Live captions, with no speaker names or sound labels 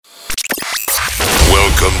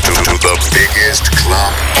to the biggest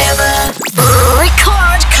club ever.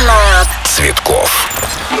 Record Club. Цветкоff.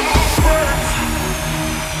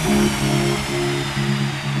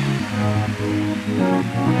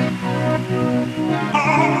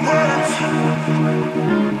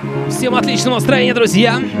 Всем отличного настроения,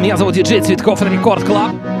 друзья! Меня зовут диджей Цветкоff, это Рекорд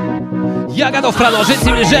Клаб. Я готов продолжить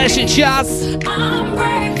в ближайший час.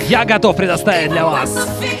 Я готов предоставить для вас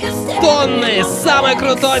тонны самой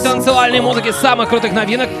крутой танцевальной музыки, самых крутых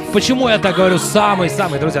новинок. Почему я так говорю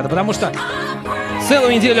самый-самый, друзья? Да потому что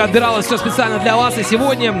целую неделю отбиралось все специально для вас, и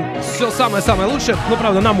сегодня все самое-самое лучшее, ну,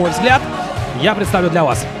 правда, на мой взгляд, я представлю для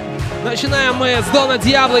вас. Начинаем мы с Дона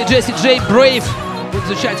Diablo и Jessie J Brave. Будем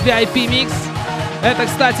изучать VIP-микс. Это,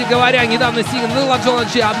 кстати говоря, недавно сингл от Джона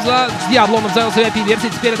Diablo, он обзавелся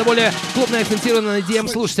VIP-версией. Теперь это более клубно акцентированно на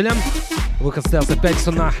DM-слушателям. Выход состоялся в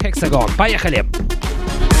пятницу на Hexagon. Поехали!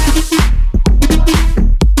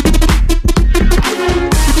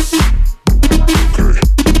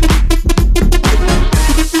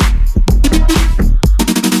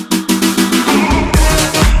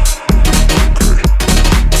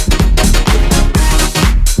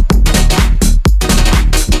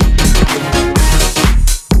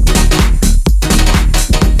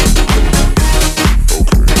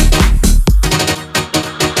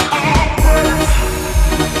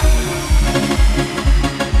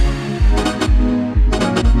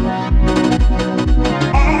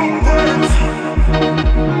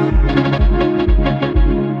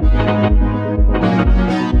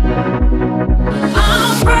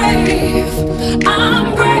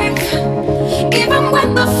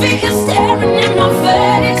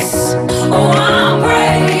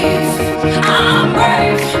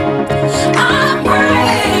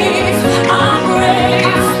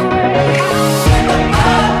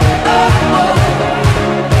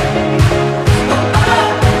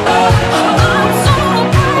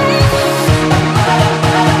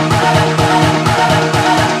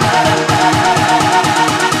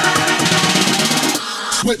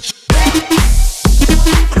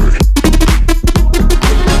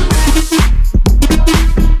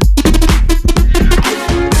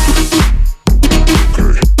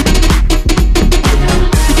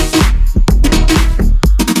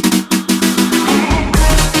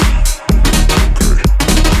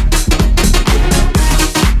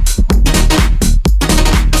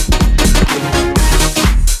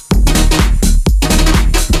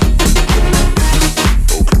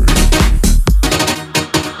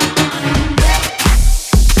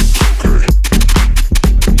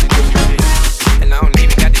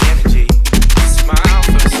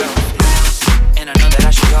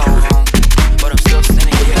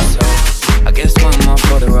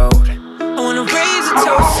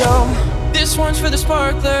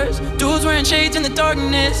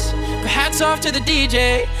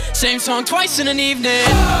 Same song twice in an evening.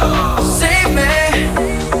 Save me,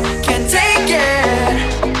 can't take it.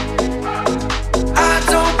 I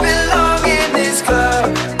don't belong in this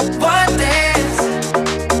club. One dance,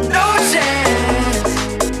 no chance.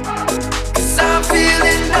 'Cause I'm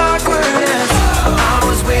feeling awkward. I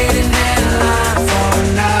was waiting in line for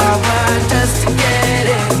an hour just to get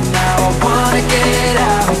in. Now I wanna get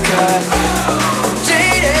out 'cause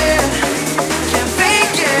jaded, can't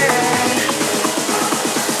fake it.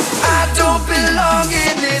 I don't belong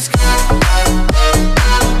in this club.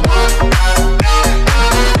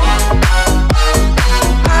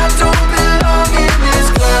 I don't belong in this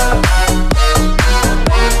club. I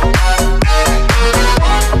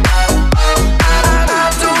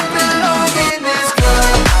don't belong in this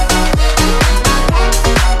club.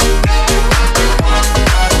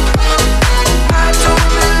 I don't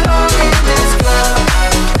belong in this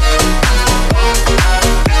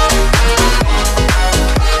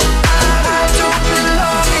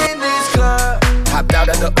club. Hopped out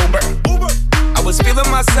of the Uber. I was feeling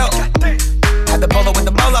myself. Had the polo with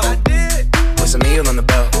the bolo. Put some heel on the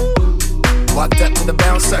belt. Walked up to the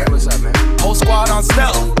bouncer. What's up, man? Whole squad on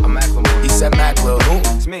stealth. I'm Macklemore. He said, Mac, Lil, who?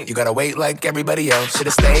 It's me. You gotta wait like everybody else.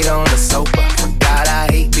 Should've stayed on the sofa. God, I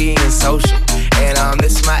hate being social. And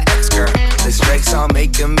this my ex-girl. This Drake song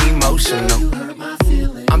making me emotional.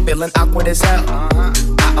 I'm feeling awkward as hell.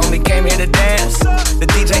 I only came here to dance. The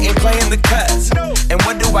DJ ain't playing the cuts. And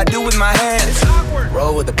what do I do with my hands?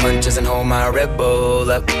 Roll with the punches and hold my Red Bull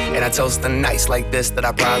up. And I toast the nights like this that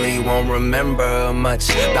I probably won't remember much.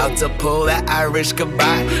 About to pull that Irish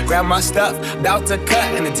goodbye. Grab my stuff, about to cut.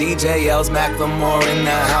 And the DJ yells Macklemore in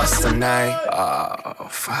the house tonight. Oh,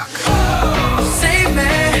 fuck. Save me,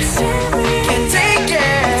 can't take it.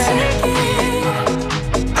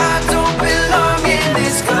 I don't belong in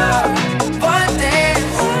this club. One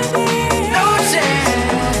dance, no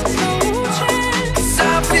chance.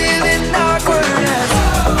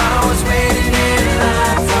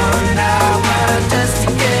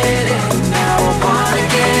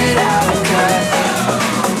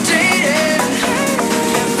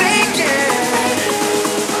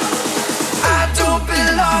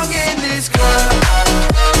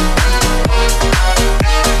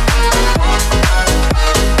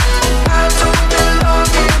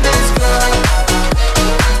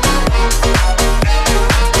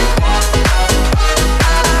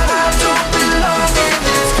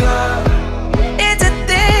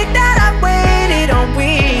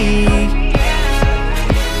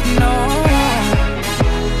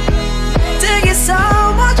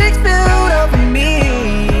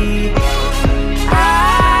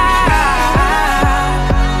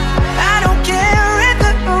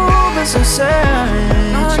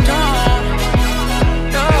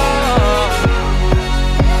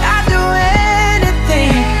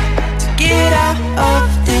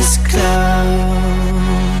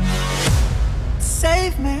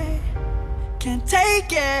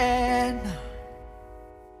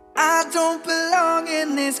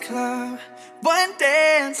 club. One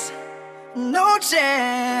dance, no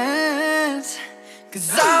chance. 'Cause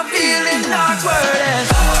I'm feeling awkward as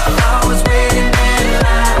I was waiting in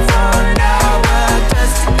line for an hour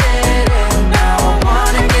just to get in. Now I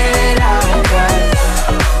wanna get out, but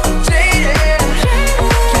I'm jaded,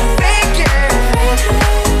 can't fake it.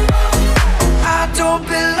 I don't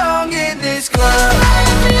belong in this club.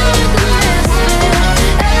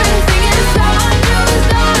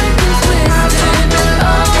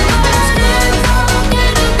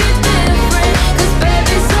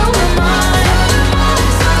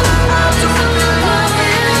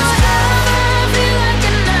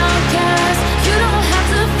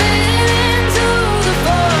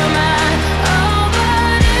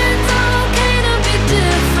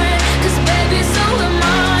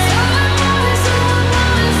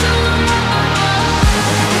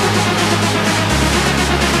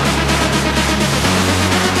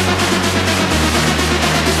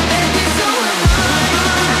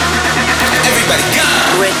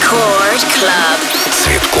 Record Club.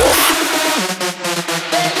 Цветкоff.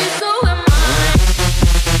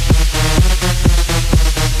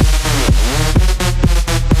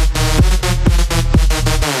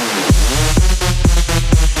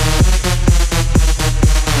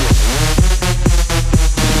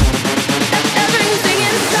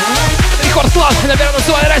 Рекорд Клаб на первом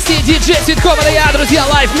танцевальной России. Диджей Цветкоff, это я, друзья.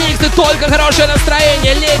 Лайв-микс и только хорошее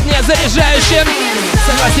настроение. Летнее, заряжающее.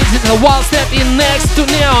 Согласитесь, это Wahlstedt и Next to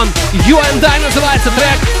Neon. You and I называется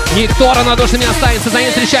трек. Никто равнодушным не останется. За ним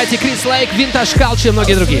встречайте Крис Лейк, Vintage Culture и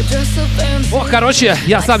многие другие. Ох, короче,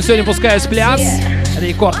 я сам сегодня пускаюсь в пляс.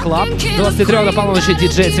 Рекорд Клаб. 23 до полуночи.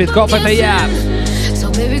 Диджей Цветкоff, это я. So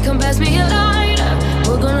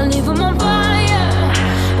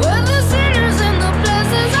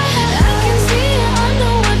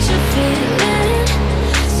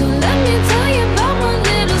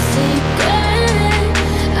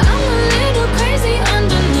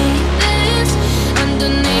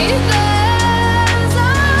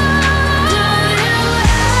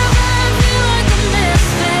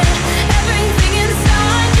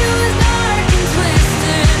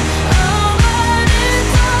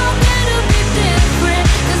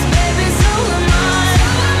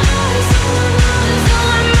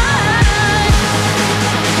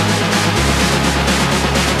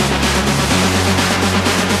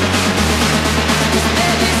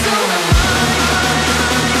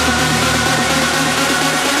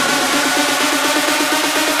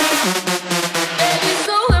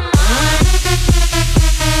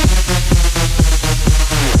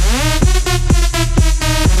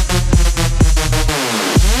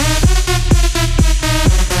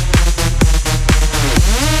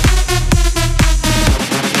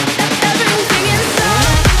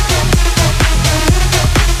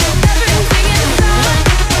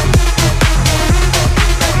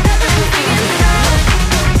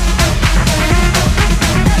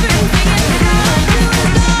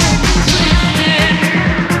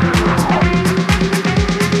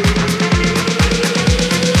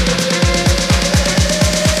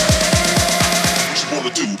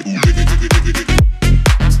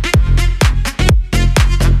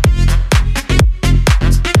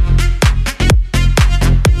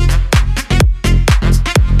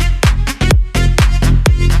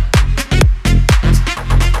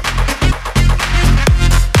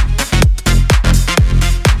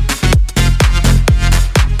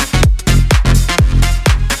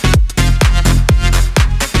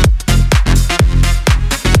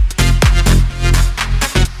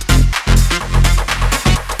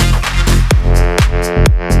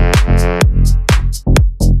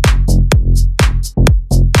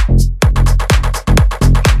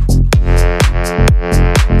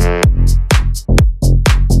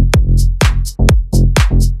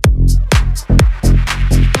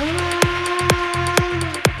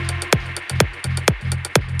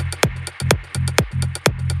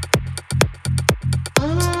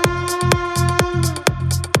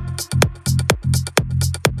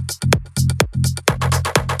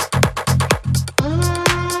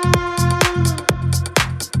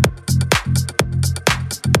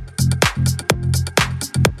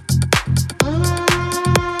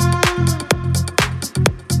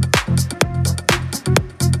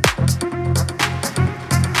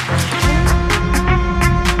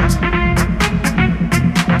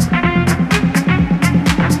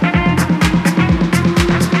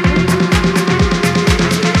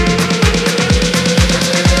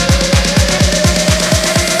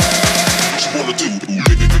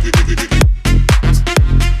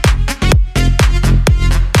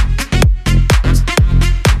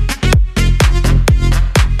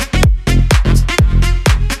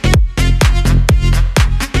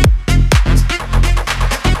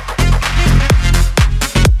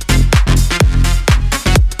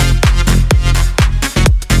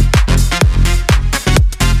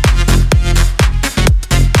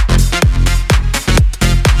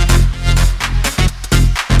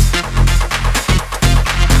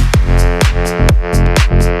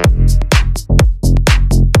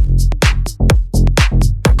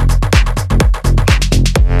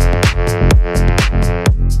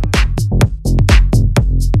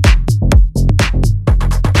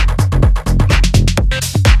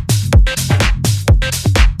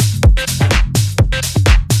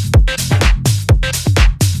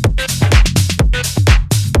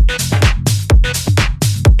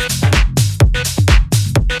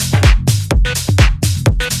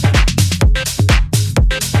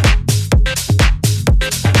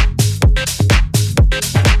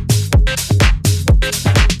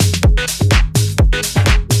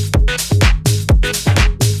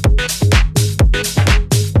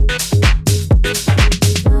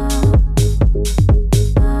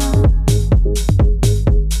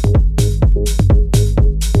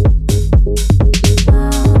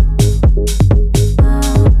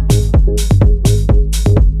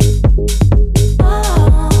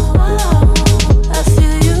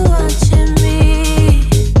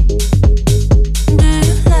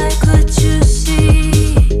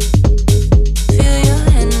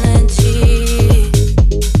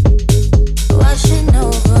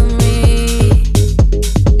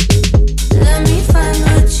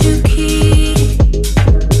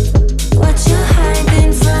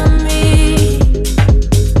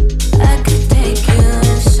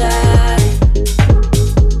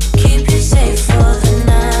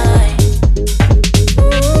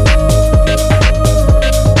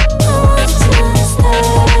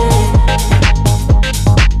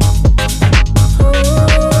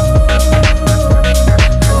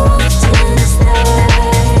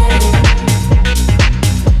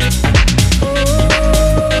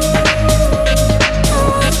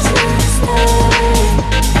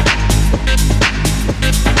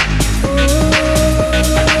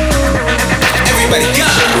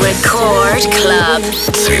Record Club.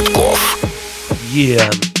 Цветкоff.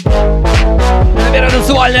 Первая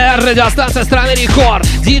танцевальная радиостанция страны Рекорд.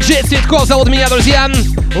 Диджей Цветкоff зовут меня, друзья.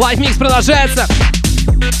 Лайф-микс продолжается.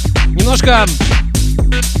 Немножко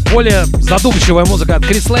более задумчивая музыка от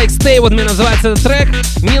Крис Лейк. Stay With Me называется этот трек.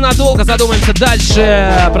 Ненадолго задумаемся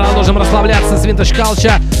дальше. Продолжим расслабляться с Vintage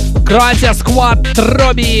Culture, Croatia, Squad,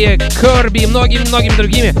 Trobi, Curbi и многими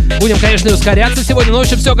другими. Будем, конечно, и ускоряться сегодня, но в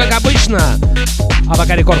общем все как обычно. А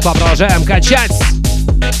пока Рекорд Клаб продолжаем качать.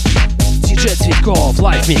 Диджей Цветкоff,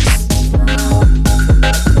 Лайф-микс.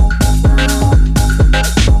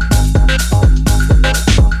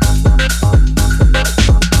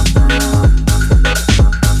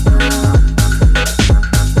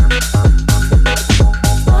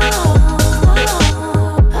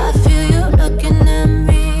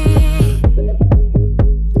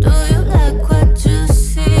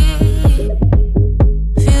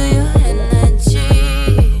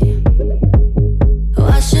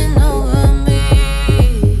 Washing over me.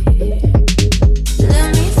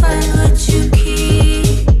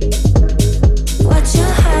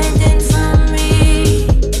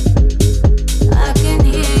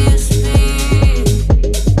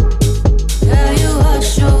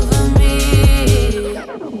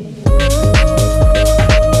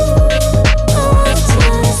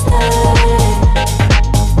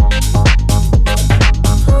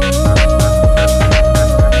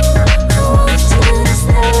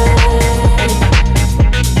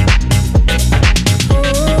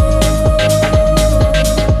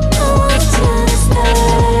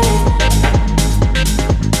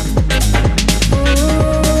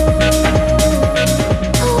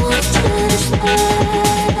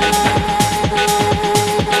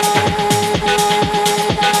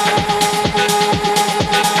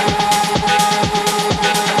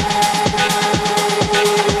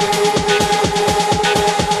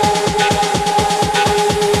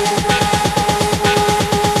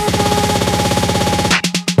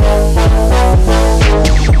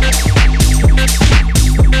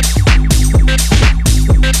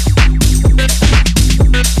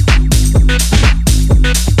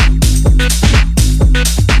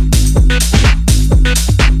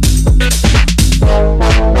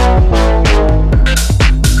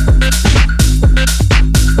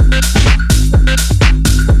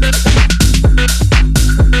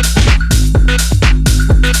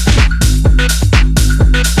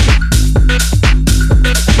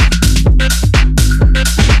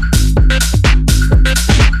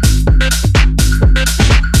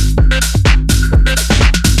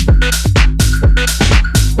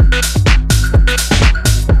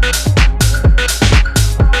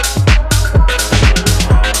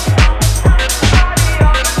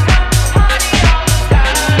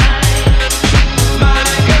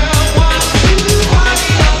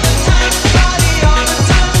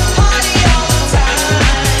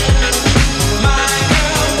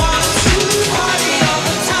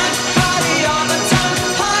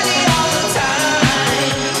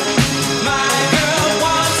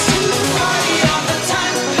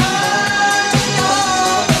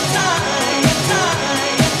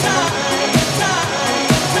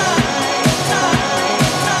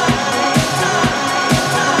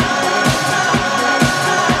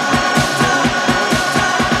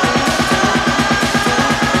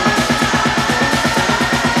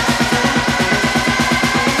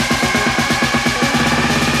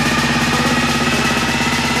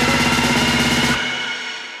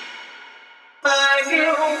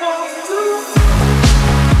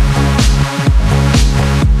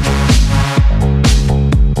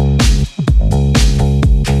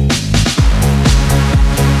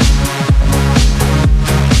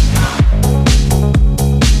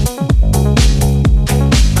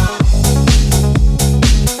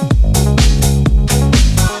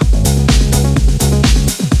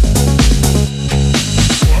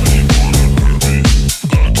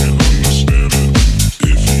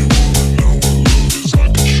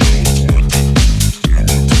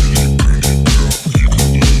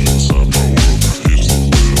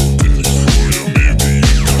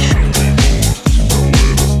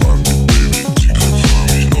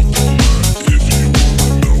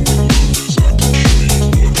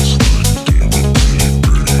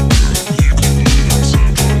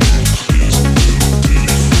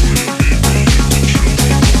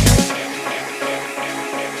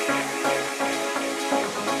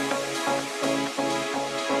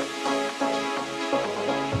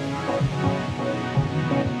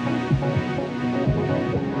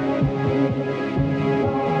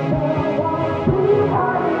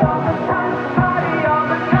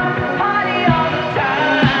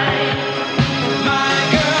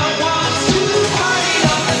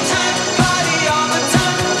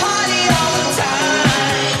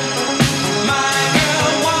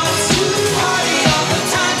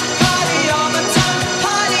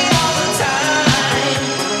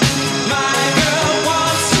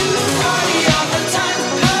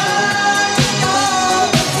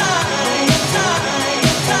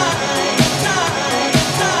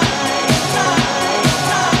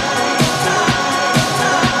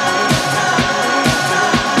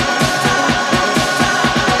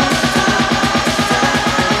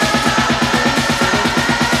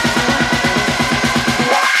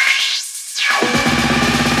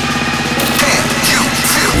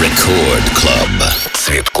 Рекорд Клаб.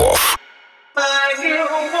 Цветкоff.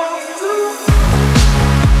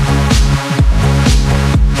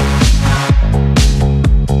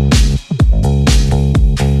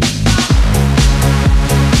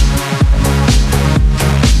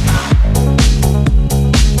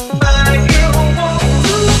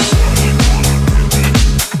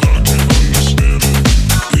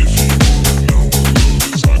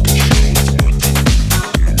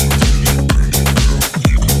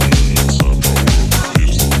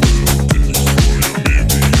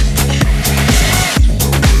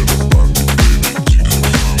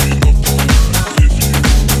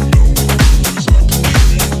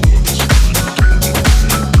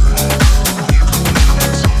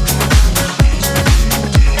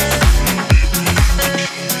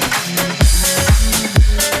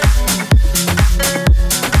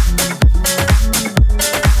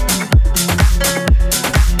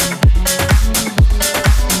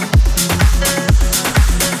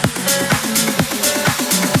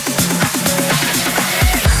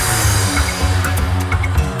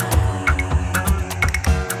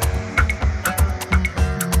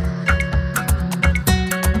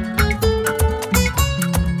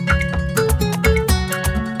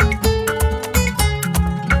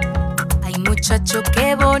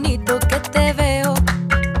 Qué bonito que te veo.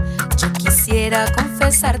 Yo quisiera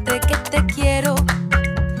confesarte que te quiero.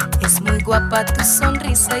 Es muy guapa tu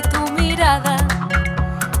sonrisa y tu mirada.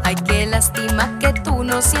 Ay, qué lástima que tú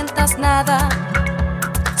no sientas nada.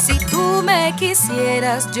 Si tú me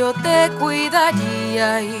quisieras, yo te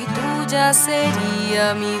cuidaría y tuya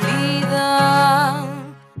sería mi vida.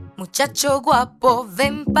 Muchacho guapo,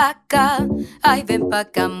 ven pa' acá. Ay, ven pa'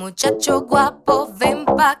 acá, muchacho guapo, ven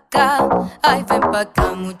pa' acá. Ay, ven pa'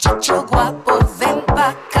 acá, muchacho guapo, ven pa'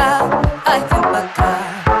 acá. Ay, ven pa' acá.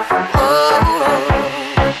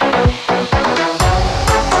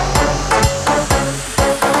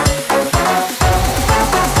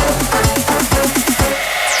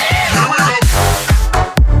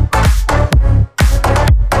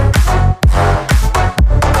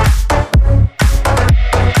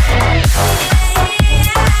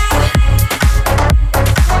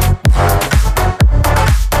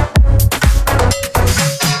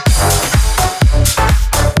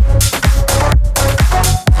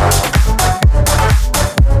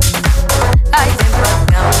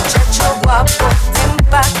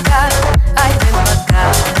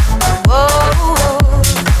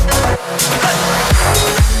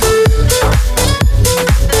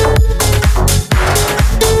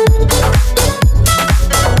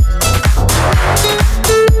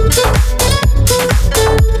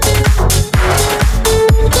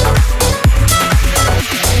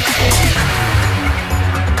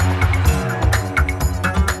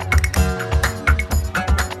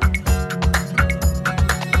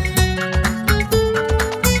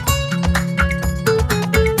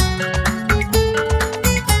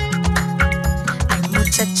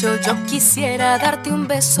 Yo quisiera darte un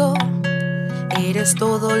beso. Eres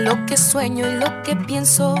todo lo que sueño y lo que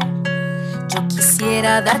pienso. Yo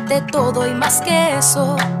quisiera darte todo y más que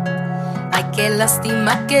eso. Ay, qué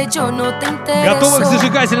lástima que yo no te intereso. Готовы к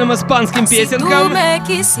зажигательным испанским песенкам? Si tú me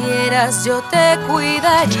quisieras, yo te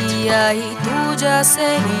cuidaría y tuya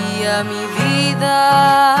sería mi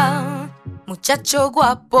vida. Muchacho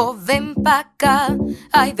guapo, ven pa' acá.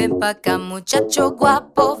 Ay, ven pa' acá, muchacho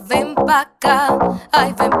guapo, ven pa' acá.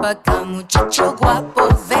 Ay, ven pa' acá, muchacho guapo,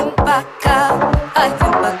 ven pa' acá. Ay,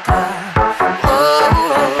 ven pa' acá.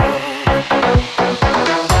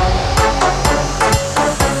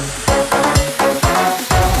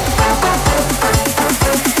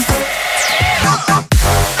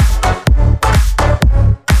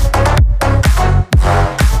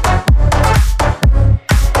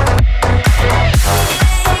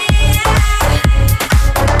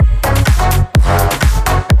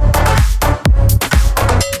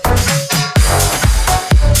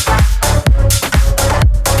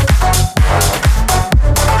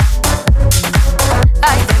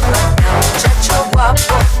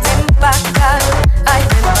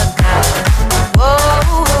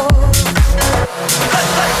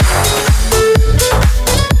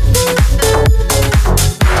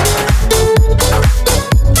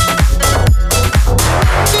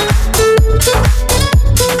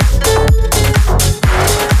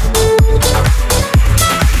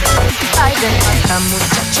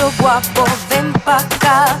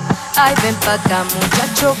 Ven pa' acá,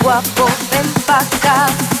 muchacho guapo, ven pa' acá.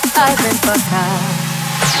 Ay, ven pa' acá.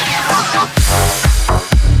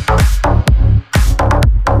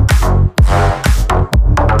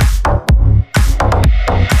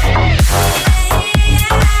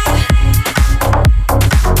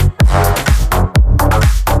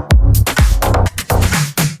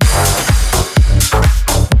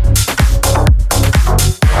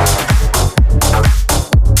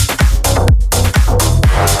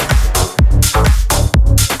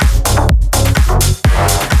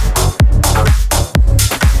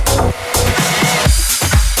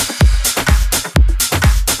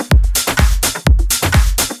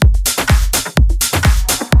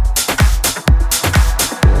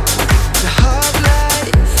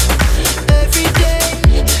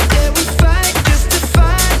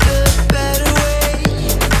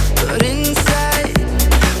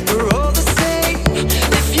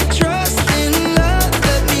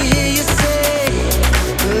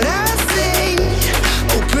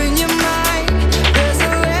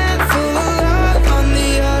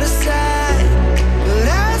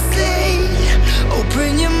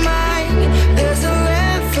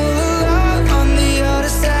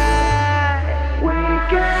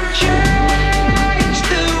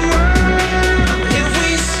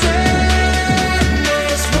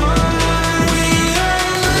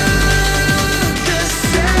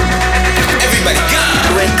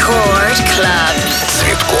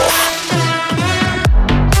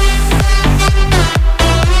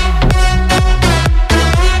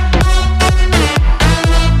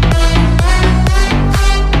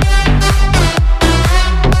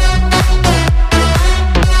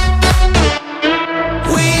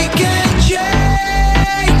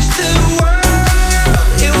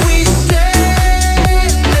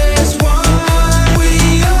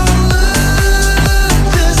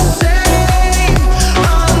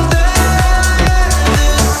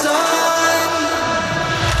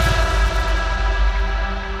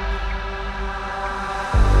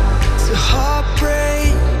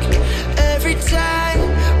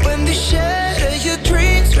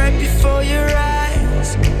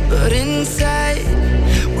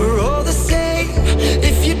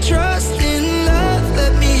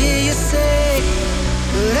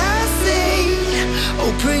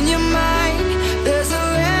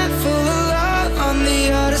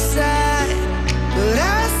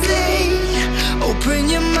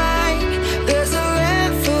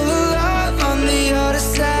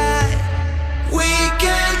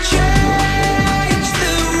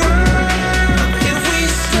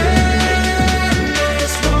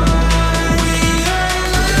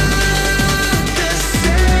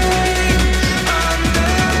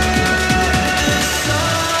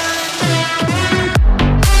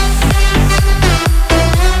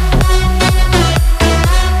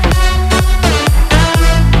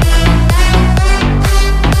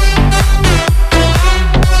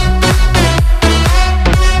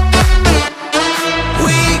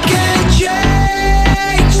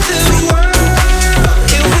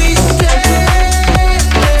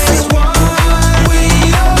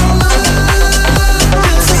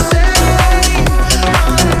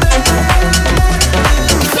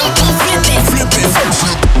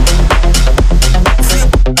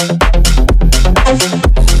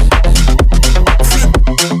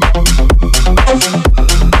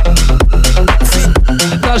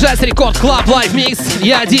 Продолжается Рекорд Клаб Лайв Микс.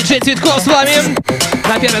 Я диджей Цветкоff с вами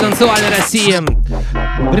на первой танцевальной России.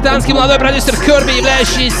 Британский молодой продюсер Curbi,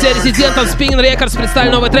 являющийся резидентом Spinning Records,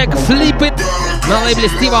 представил новый трек Flip It на лейбле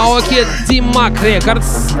Стива Aoki D.R.E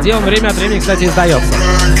Records, где он время от времени, кстати, издается.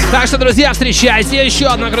 Так что, друзья, встречайте, еще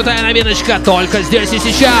одна крутая новиночка только здесь и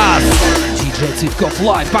сейчас. Диджей Цветкоff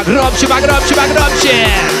Лайв. Погромче, погромче, погромче!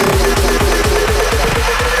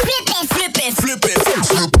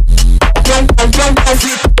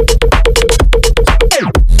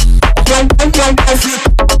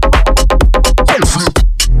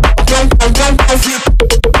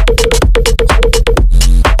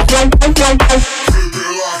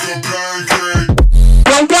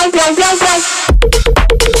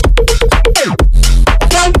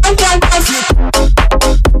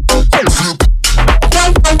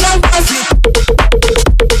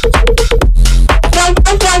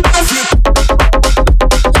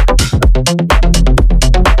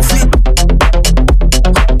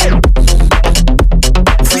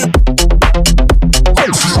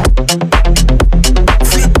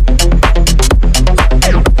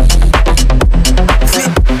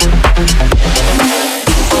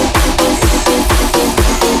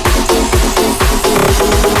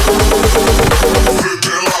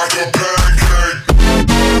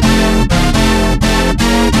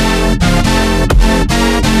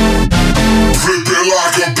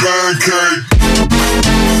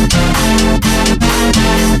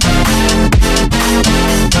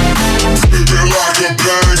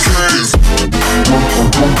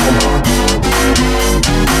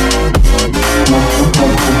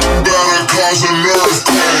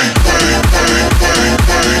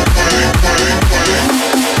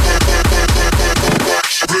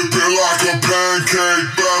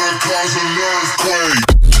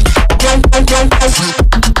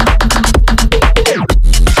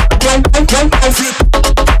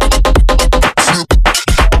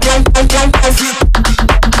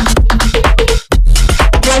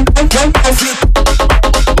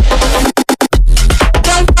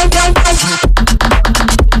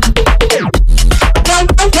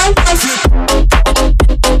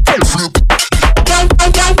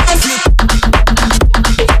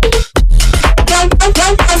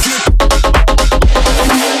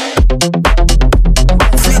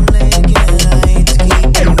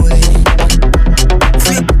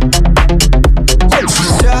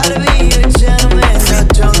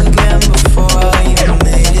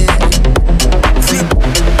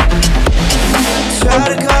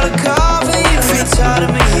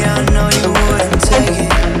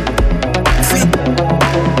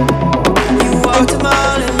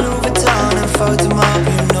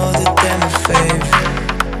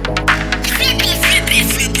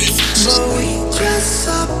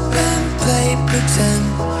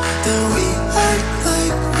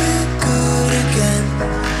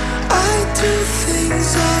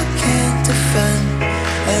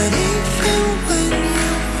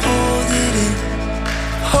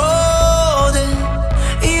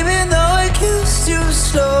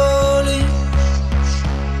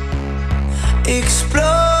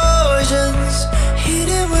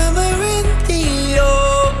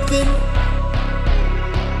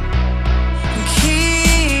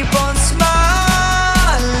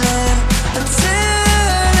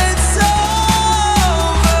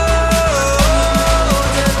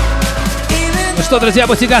 Что, друзья,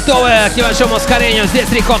 будьте готовы к небольшому ускорению.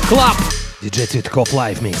 Здесь Рекорд Клаб. Диджей Цветкоff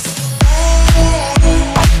Лайв Микс.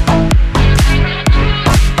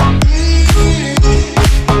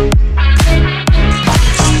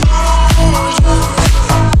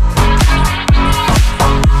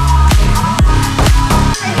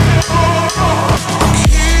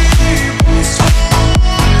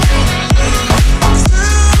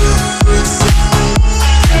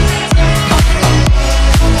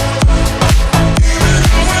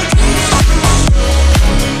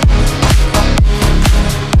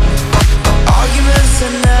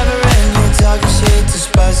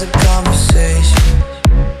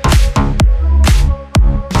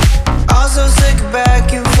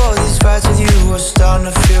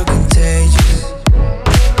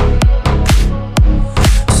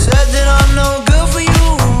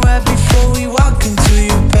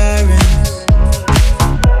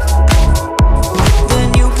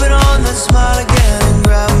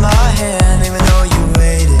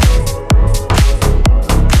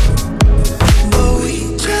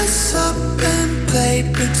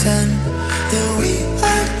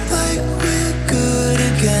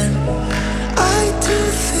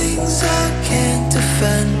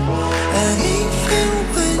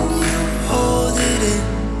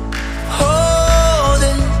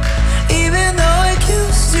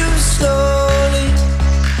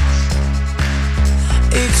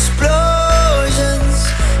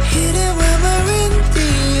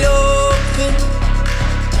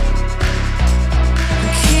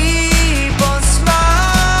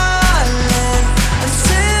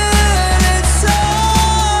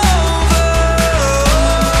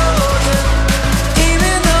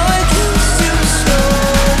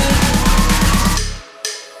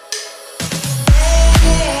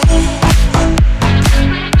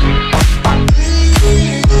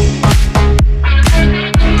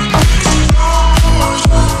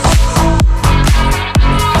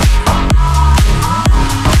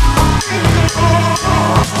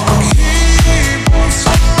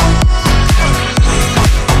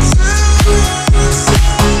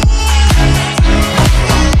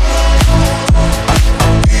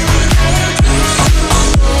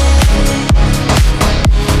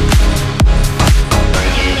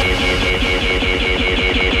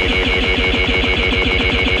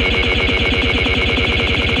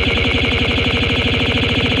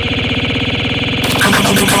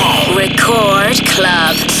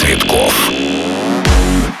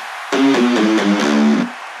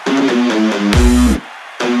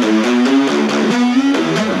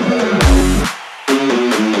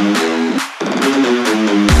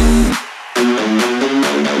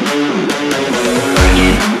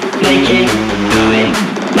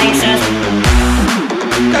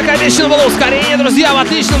 обещано было ускорение, друзья, в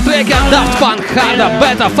отличном треке от Daft Punk, Harder,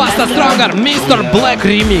 Better, Faster, Stronger, MR.BLACK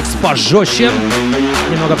ремикс пожестче.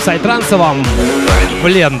 Немного псай-транса вам в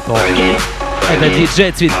ленту. Это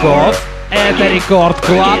диджей Цветкоff, это Рекорд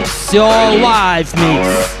Клаб, все лайв микс.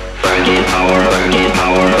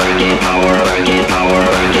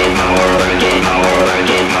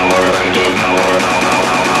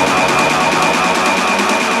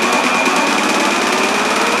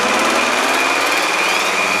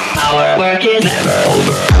 Our work is never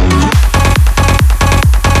over.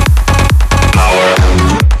 Power.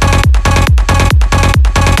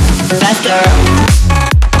 Faster.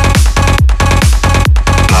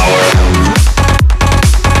 Power.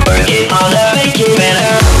 Work it harder, make it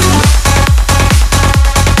better.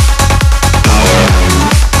 Power.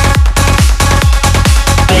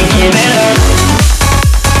 Make it better.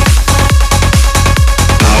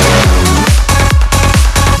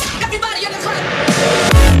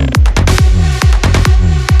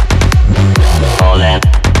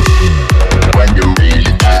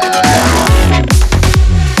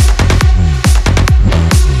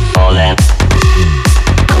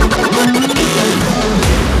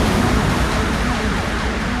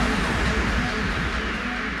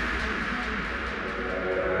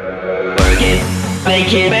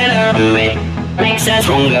 Make it better, do it, makes us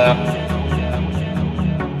stronger.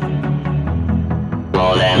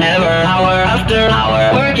 More than ever, hour after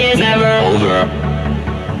hour, work is never over.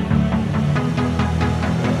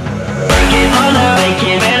 Work it harder, make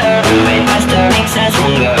it better, do it faster, makes us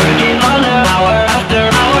stronger. Work it harder, hour after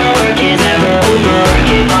hour, work is never over. Work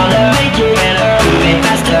it harder, make it better, do it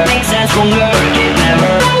faster, makes us stronger. Work it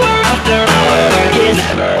never, hour after hour, work is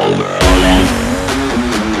never over. More than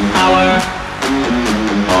hour.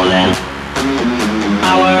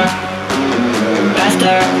 Hour,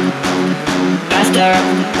 faster, faster,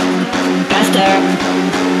 faster,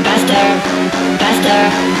 faster, faster,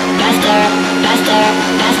 faster, faster,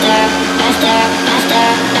 faster, faster, faster,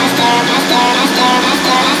 faster,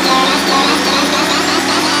 faster, faster.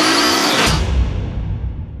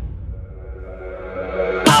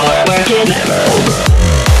 Our work is never over.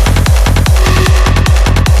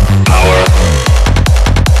 Power,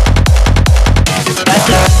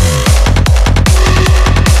 faster.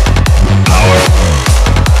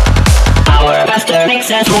 Faster makes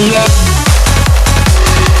us stronger.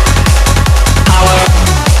 Power.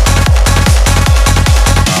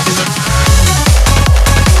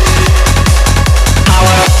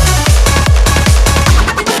 Power.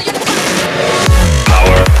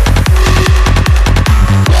 Power.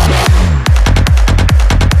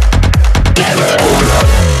 Never over.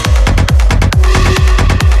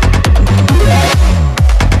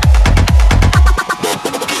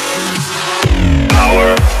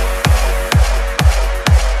 Power.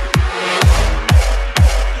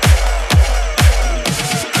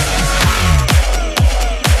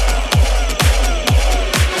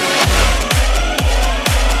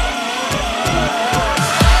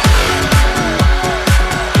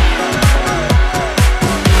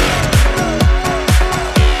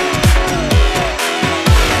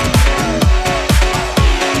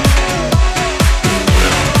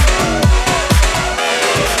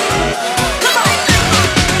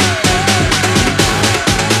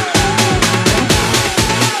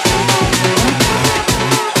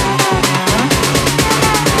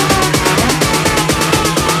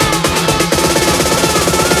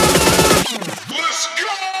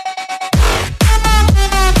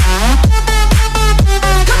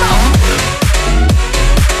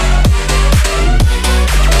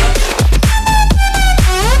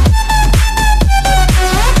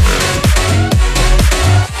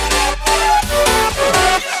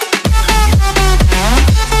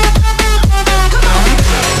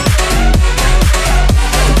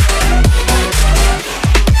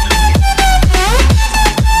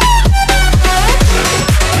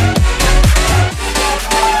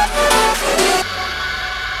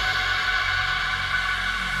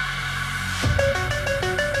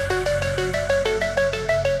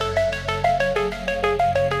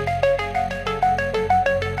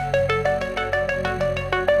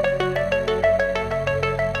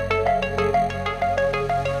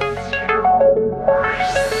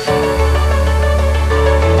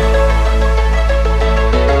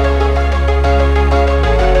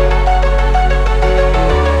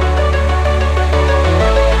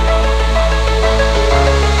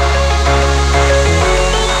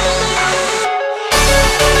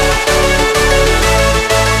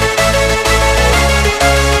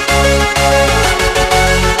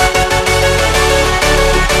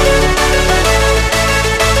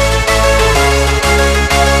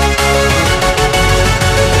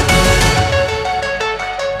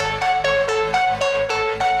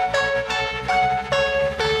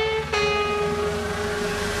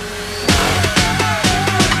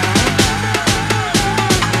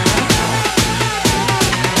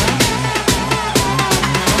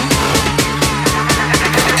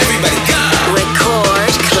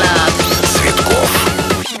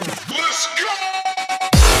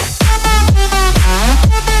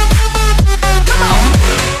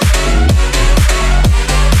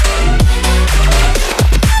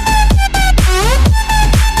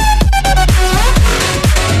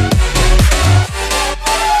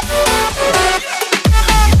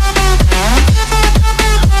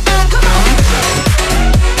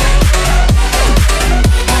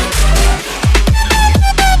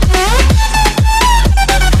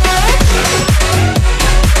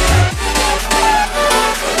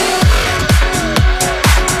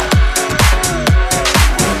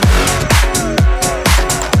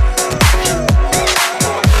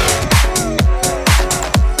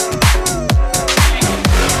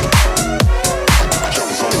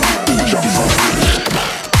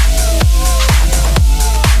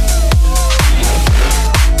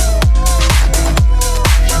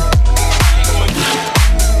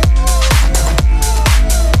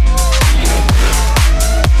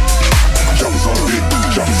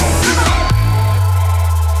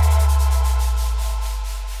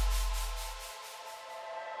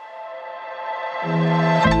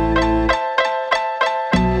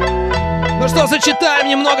 что зачитаем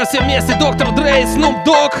немного все вместе. D.R.E, Snoop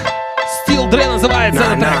Dogg, Still Dre называется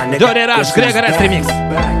этот трек. D.R.E, Gregor ремикс.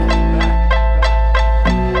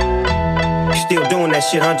 Still doing that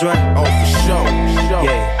shit, huh, Dre? Oh, for sure.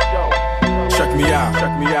 Yeah. Check me out.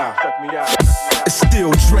 It's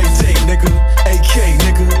still Dre Day, nigga. AK,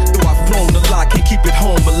 nigga. Though I've flown a lot, can't keep it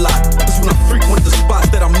home a lot. Cause when I frequent the spots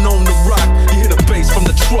that I'm known to rock, you hear the bass from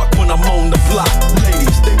the truck when I'm on the block.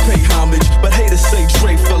 Ladies, they pay homage, but haters say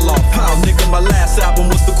Dre fell off. How, nigga, my last album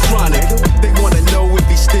was The Chronic. They wanna know if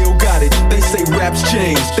he still got it. They say raps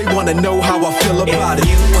change. They wanna know how I feel about it.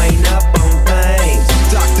 You ain't up on things.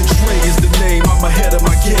 Dr. Dre is the name, I'm ahead of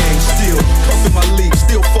my game. Still puffin' my leaf,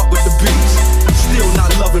 still fuck with the beats. Still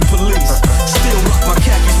not loving police. Still rock my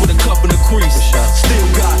khakis with a cup and a crease. Still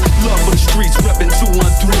got love for the streets, reppin'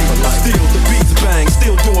 213. Still the beats bang,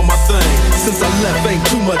 still doing my thing. Since I left, ain't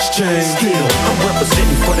too much change. Still, I'm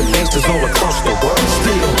representing for the gangsters all across the world.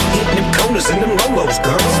 Still hitting them corners and them lolos,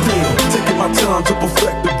 girl. Still taking my time to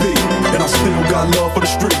perfect the beat. And I still got love for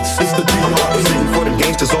the streets. It's the D.R.E. Representing for the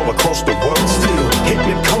gangsters all across the world. Still hitting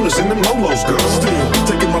them corners and them lolos, girl. Still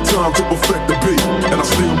taking my time to perfect the beat. And I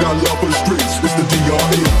still got love for the streets. It's the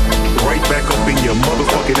D.R.E. Right back up in your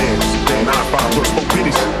motherfucking ass. 9-5 plus 4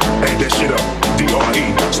 pennies. Add that shit up. D.R.E.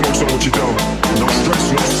 Smoke some what you done. No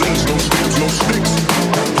stress, no scenes, no stems, no sticks.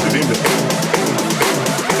 Put it in the air.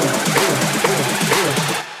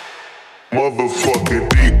 Motherfucking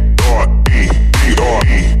D.R.E.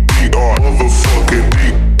 D.R.E. D.R. Motherfucking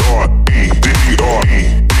D.R.E. D.R.E.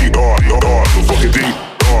 D.R.E. Motherfucking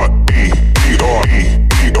D.R.E. D.R.E.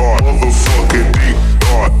 D.R. Motherfucking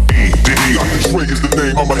D.R.E. D.R.E. Dre is the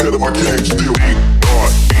name, I'm ahead of my game still.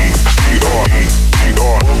 D.R.E. D.R.E.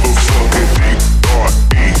 D.R. Motherfucking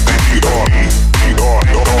D.R.E. D.R.E. D.R.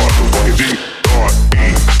 Motherfucking D.R.E.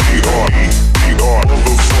 D.R.E. D.R.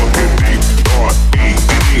 Motherfucking D.R.E.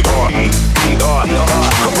 D.R.E.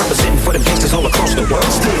 I'm representing for the gangsters all across the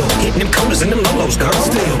world. Still hitting them corners and them lolos, girl.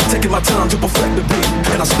 Still taking my time to perfect the beat.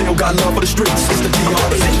 And I still got love for the streets. It's the D.R.E. I'm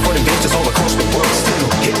representing for the gangsters all across the world. Still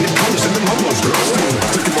hitting them corners and them lolos, girl. Still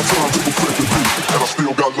taking my time to perfect the beat. And I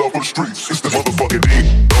still got love for the streets. It's the motherfucking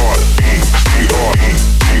D.R.E. D.R.E.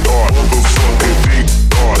 D.R. Motherfucking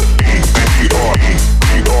D.R.E. D.R.E.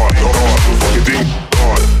 D.R. Motherfucking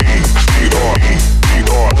D.R.E. D.R.E.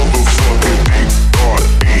 D.R. Motherfucking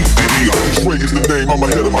D.R.E. Dre is the name, I'm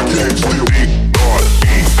ahead of my game still.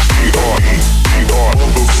 D.R.E. D.R.E. D.R.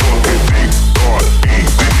 Motherfucking D.R.E.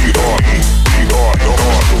 D.R.E. D.R.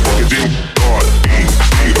 Motherfucking D.R.E.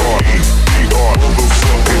 D.R.E. D.R.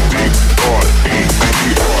 Motherfucking D.R.E.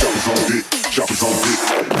 D.R. Choppers on dick.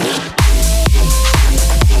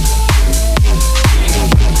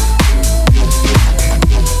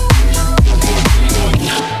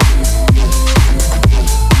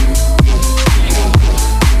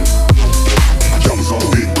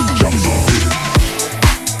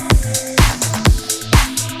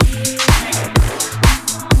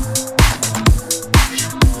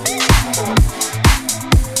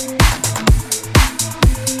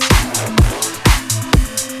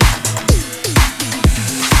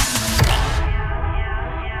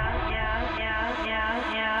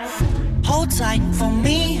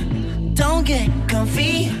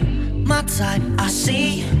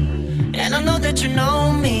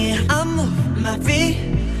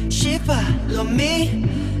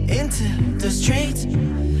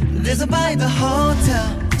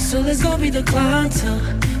 The clientele,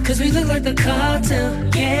 cause we look like the cartel.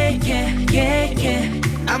 Yeah, yeah, yeah, yeah.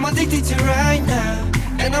 I'm addicted to right now,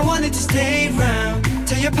 and I wanted to stay around.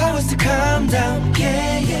 Tell your powers to calm down.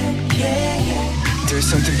 Yeah, yeah, yeah, yeah. There's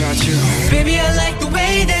something about you. Baby, I like the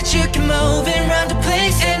way that you can move around the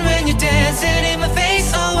place. And when you're dancing in my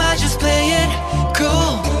face, oh, I just play it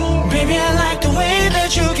cool. Baby, I like the way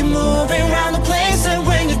that you can move around the place. And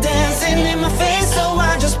when you're dancing in my face, oh,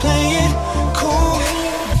 I just play it cool.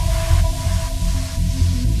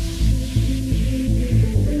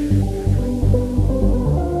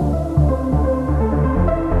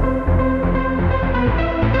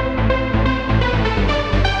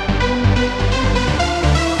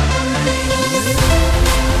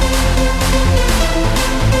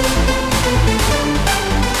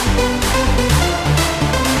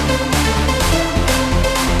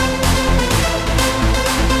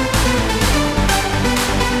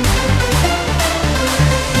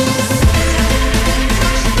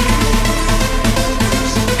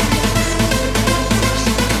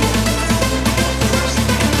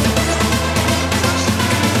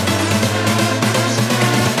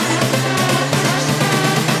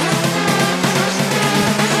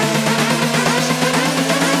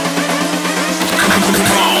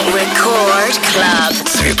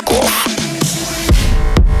 Цветкоff. Цветкоff.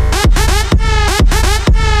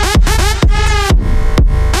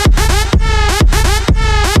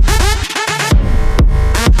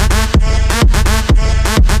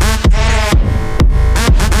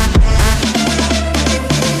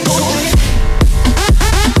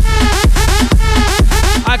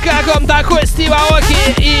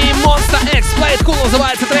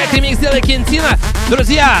 трек ремикс сделали Quintino.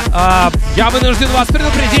 Друзья, я вынужден вас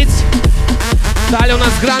предупредить. Далее у нас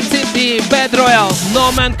Grandtheft и Royale,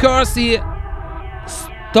 No Man Curse и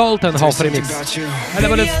Stoltenhoff ремикс. Это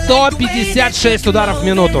будет 156 ударов в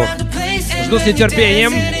минуту. Жду с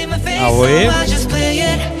нетерпением. А вы?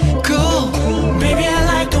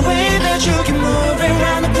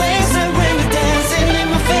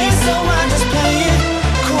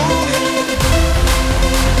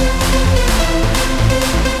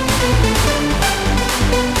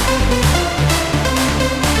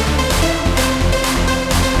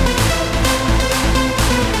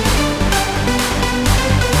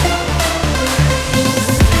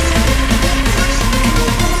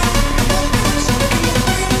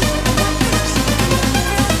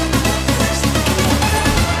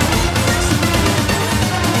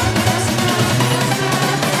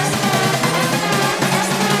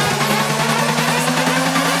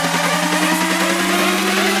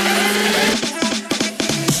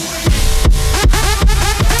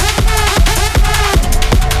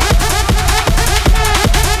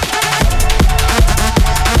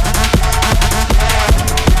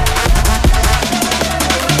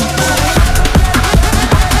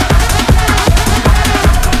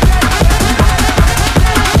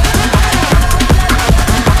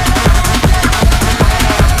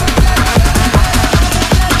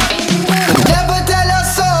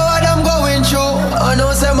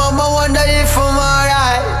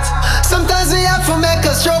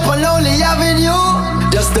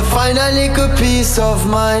 Of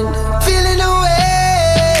mind, feeling away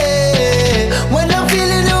when I'm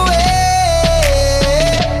feeling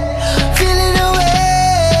away, feeling away.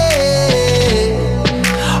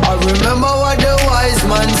 I remember what the wise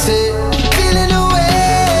man said. Feeling away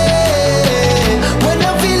when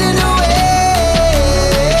I'm feeling away,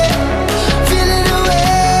 feeling away.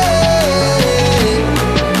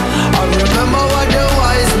 I remember what the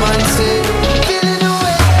wise man said. Feeling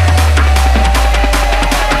away.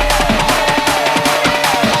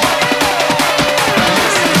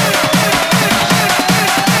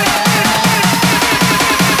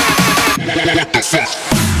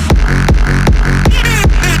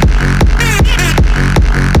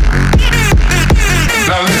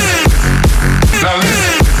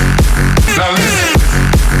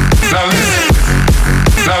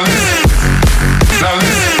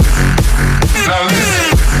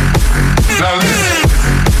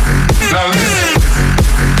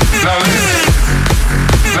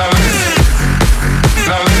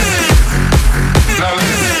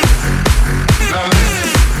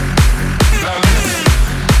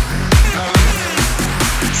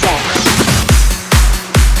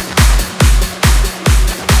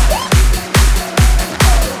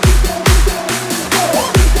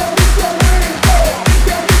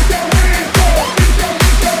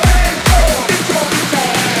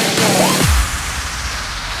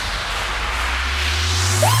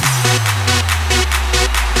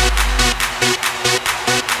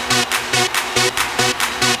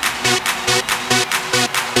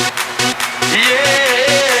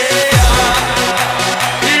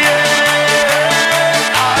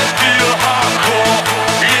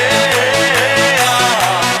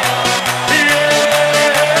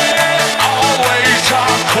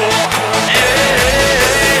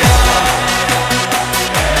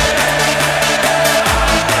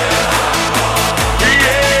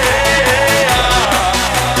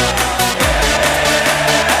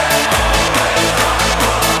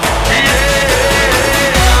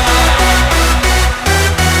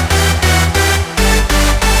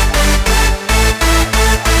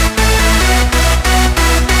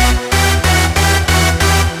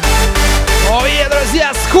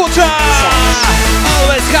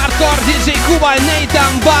 DJ Kuba,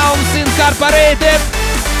 Neitan, Bounce Incorporated.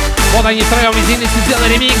 Вот они втроем из Инглиси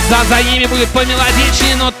сделали ремикс, за ними будет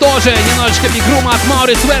помелодичнее, но тоже немножечко бигрума от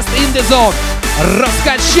Maurice West in the Zone.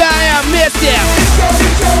 Раскачаем вместе!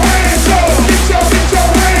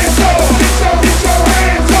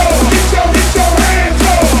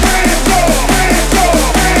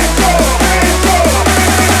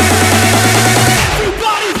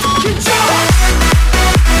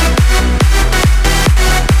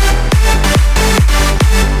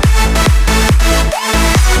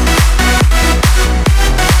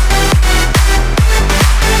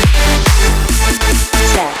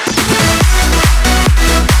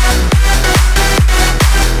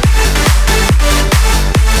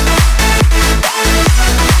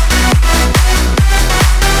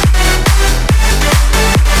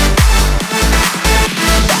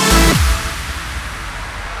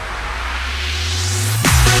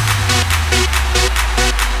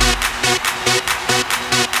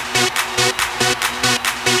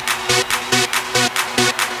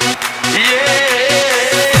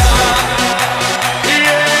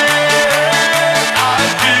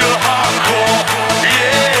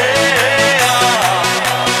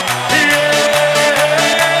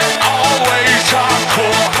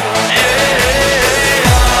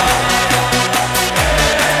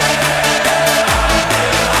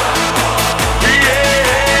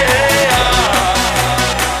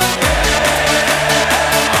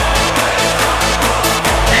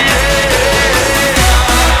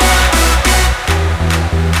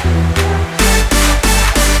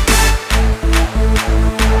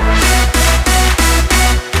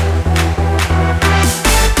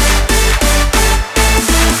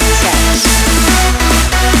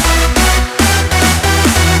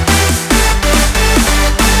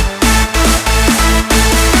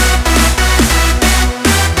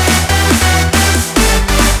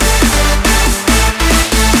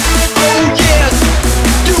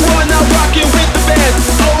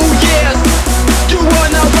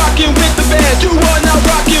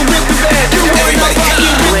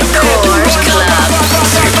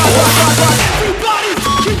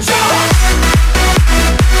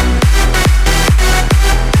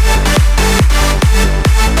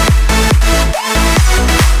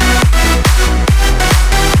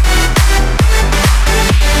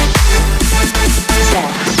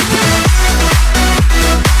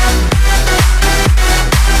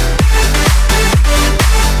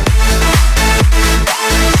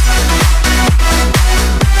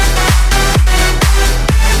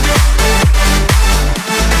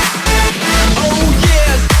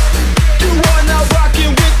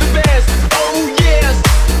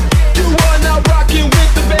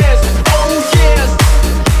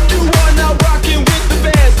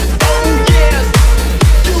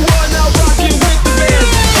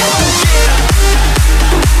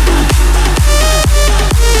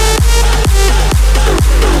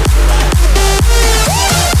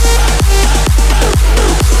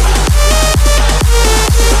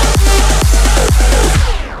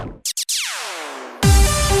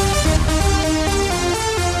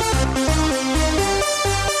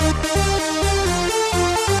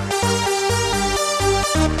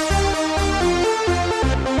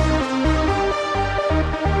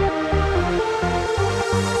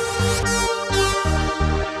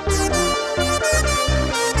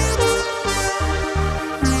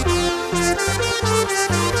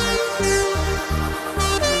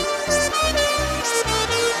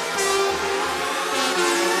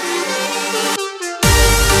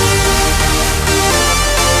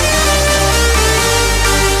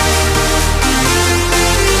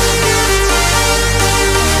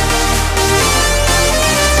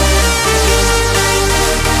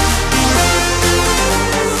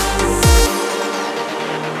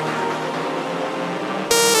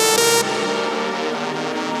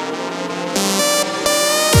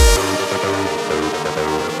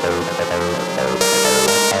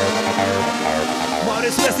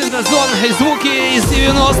 диапазон и звуки из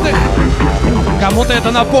 90-х. Кому-то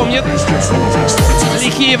это напомнит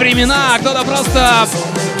лихие времена, а кто-то просто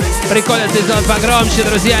прикольно сделать погромче,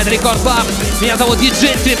 друзья. Это Рекорд Клаб. Меня зовут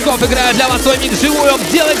диджей Цветкоff. Играю для вас свой микс живую.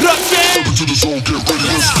 Делай громче!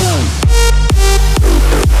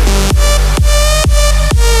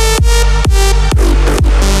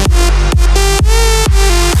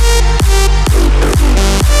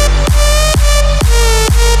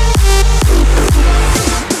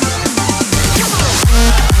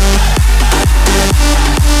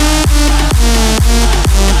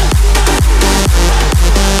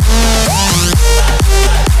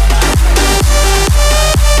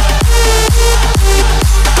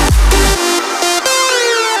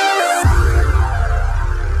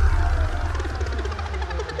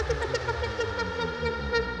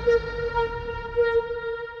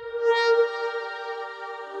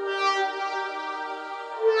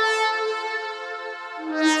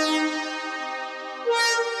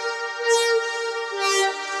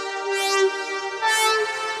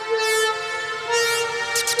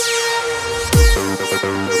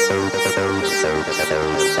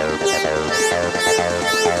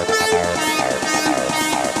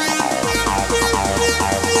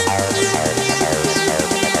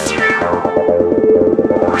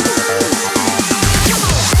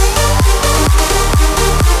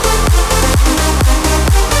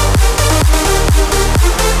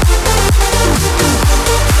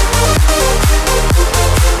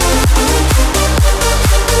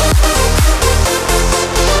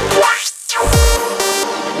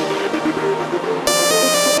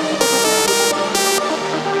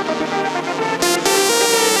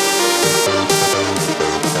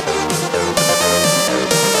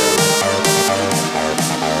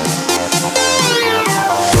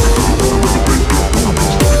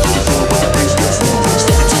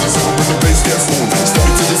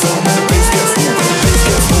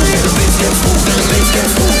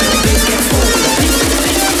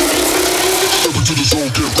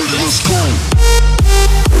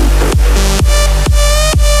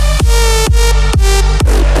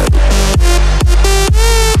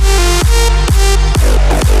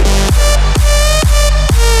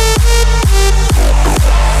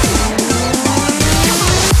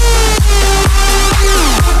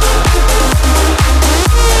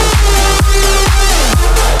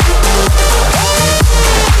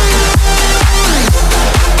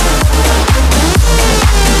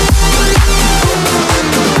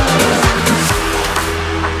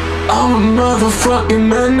 Motherfucking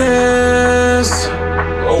menace.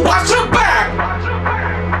 Watch your back.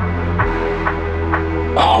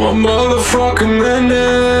 I'm a motherfucking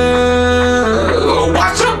menace.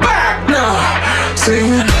 Watch your back. Nah,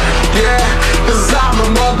 see, yeah, 'cause I'm a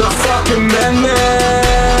motherfucking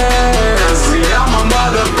menace. See, I'm a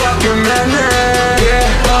motherfucking menace. Yeah,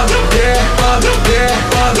 mother, yeah, mother, yeah,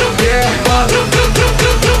 mother, yeah, mother.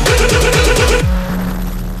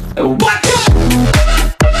 What?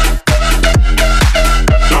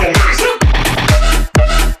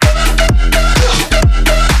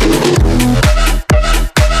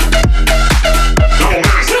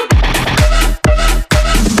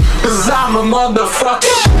 Motherfucker.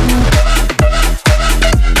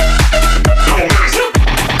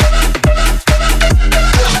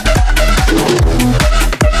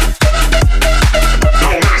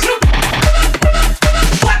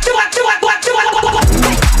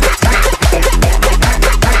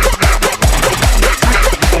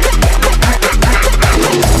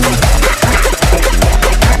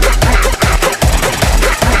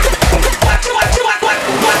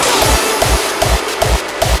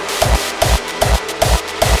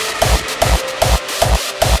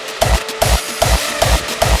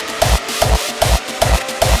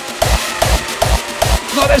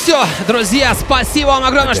 Все, друзья, спасибо вам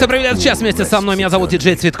огромное, что провели этот час вместе со мной. Меня зовут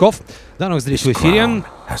диджей Цветкоff. До новых встреч в эфире.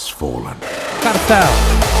 Картел.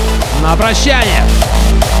 На прощание.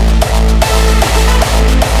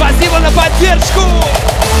 Спасибо на поддержку.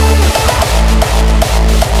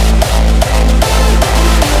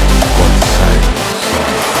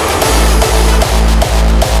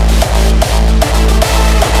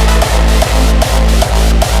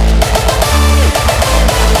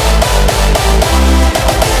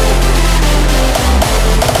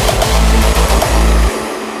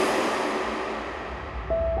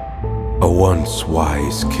 A once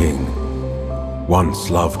wise king,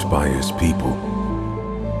 once loved by his people,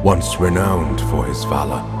 once renowned for his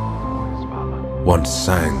valor, once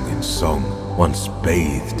sang in song, once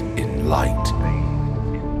bathed in light,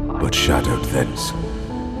 but shadowed thence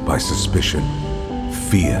by suspicion,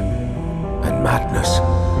 fear, and madness.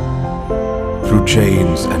 through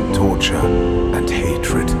chains and torture and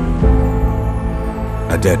hatred.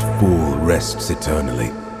 A dead fool rests eternally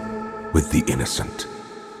with the innocent.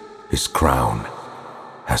 His crown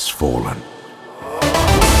has fallen.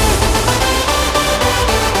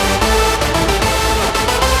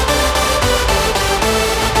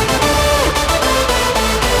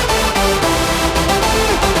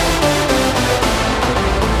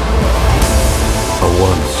 A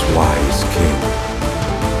once wise king,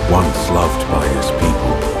 once loved by his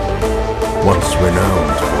people, once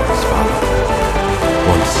renowned for his valor,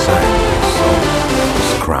 once sang his song,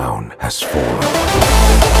 his crown has fallen.